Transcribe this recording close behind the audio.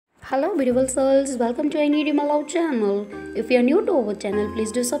Hello beautiful souls, welcome to our channel. If you are new to our channel,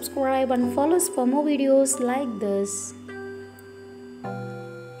 please do subscribe and follow us for more videos like this.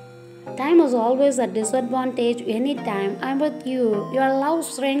 Time is always a disadvantage anytime I'm with you. Your love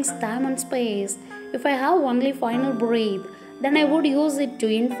shrinks time and space. If I have only final breath, then I would use it to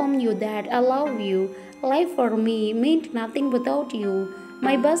inform you that I love you. Life for me meant nothing without you,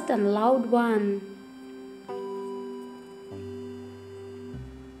 my best and loved one.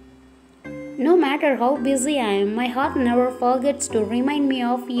 No matter how busy I am, my heart never forgets to remind me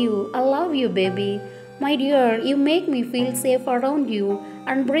of you. I love you, baby. My dear, you make me feel safe around you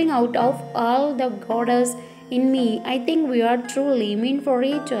and bring out of all the goddess in me. I think we are truly meant for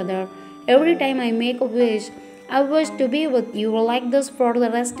each other. Every time I make a wish, I wish to be with you like this for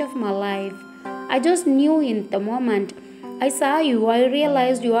the rest of my life. I just knew in the moment I saw you, I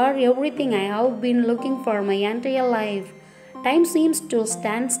realized you are everything I have been looking for my entire life. Time seems to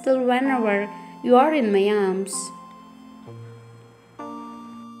stand still whenever you are in my arms.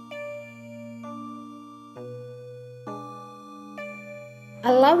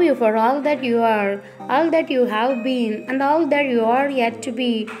 I love you for all that you are, all that you have been, and all that you are yet to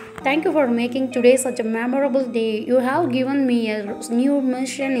be. Thank you for making today such a memorable day. You have given me a new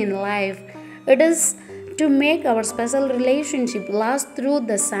mission in life. It is to make our special relationship last through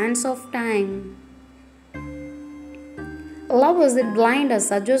the sands of time. Love was it blind as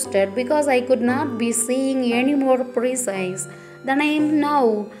suggested because I could not be seeing any more precise than I am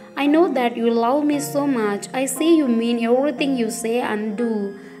now. I know that you love me so much. I see you mean everything you say and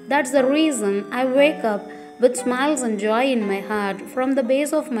do. That's the reason I wake up with smiles and joy in my heart. From the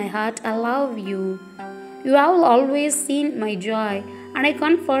base of my heart, I love you. You have always seen my joy, and I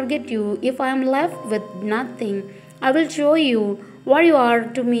can't forget you. If I am left with nothing, I will show you what you are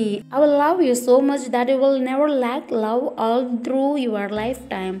to me. I will love you so much that you will never lack love all through your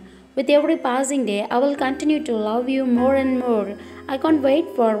lifetime. With every passing day, I will continue to love you more and more. I can't wait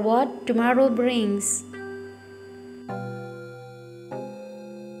for what tomorrow brings.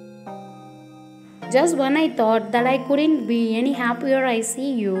 Just when I thought that I couldn't be any happier, I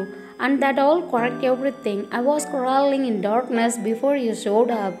see you, and that all correct everything. I was crawling in darkness before you showed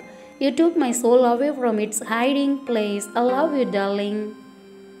up. You took my soul away from its hiding place. I love you, darling.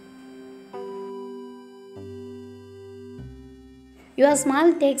 Your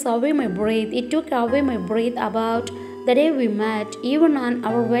smile takes away my breath. It took away my breath about the day we met, even on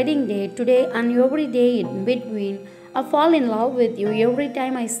our wedding day, today, and every day in between. I fall in love with you every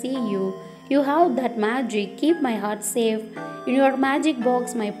time I see you. You have that magic. Keep my heart safe in your magic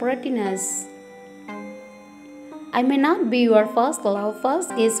box, my prettiness. I may not be your first love,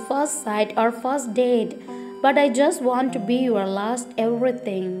 first kiss, first sight, or first date, but I just want to be your last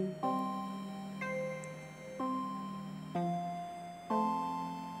everything.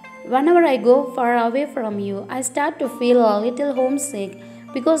 Whenever I go far away from you, I start to feel a little homesick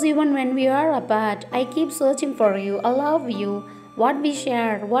because even when we are apart, I keep searching for you. I love you, what we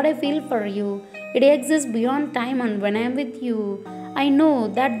share, what I feel for you. It exists beyond time, and when I am with you, I know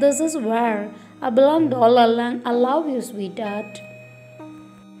that this is where I belonged all along. I love you, sweetheart.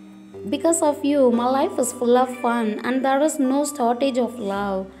 Because of you, my life is full of fun and there is no shortage of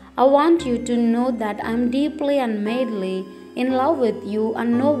love. I want you to know that I am deeply and madly in love with you,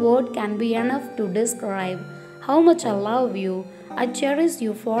 and no word can be enough to describe how much I love you. I cherish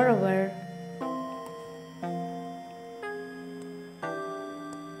you forever.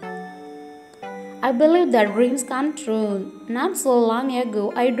 I believe that dreams come true. Not so long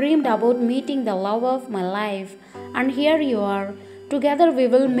ago, I dreamed about meeting the love of my life, and here you are. Together, we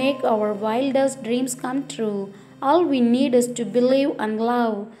will make our wildest dreams come true. All we need is to believe and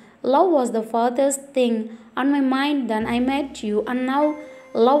love. Love was the farthest thing on my mind then I met you, and now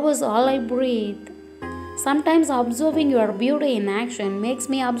love is all I breathe. Sometimes observing your beauty in action makes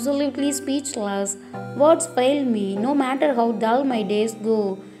me absolutely speechless. Words fail me, no matter how dull my days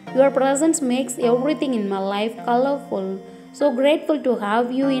go. Your presence makes everything in my life colorful. So grateful to have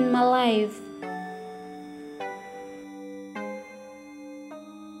you in my life.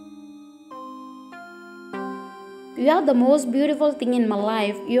 You are the most beautiful thing in my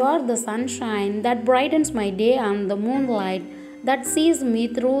life. You are the sunshine that brightens my day and the moonlight that sees me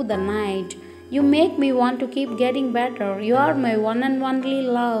through the night. You make me want to keep getting better. You are my one and only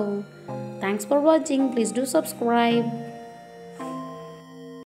love. Thanks for watching. Please do subscribe.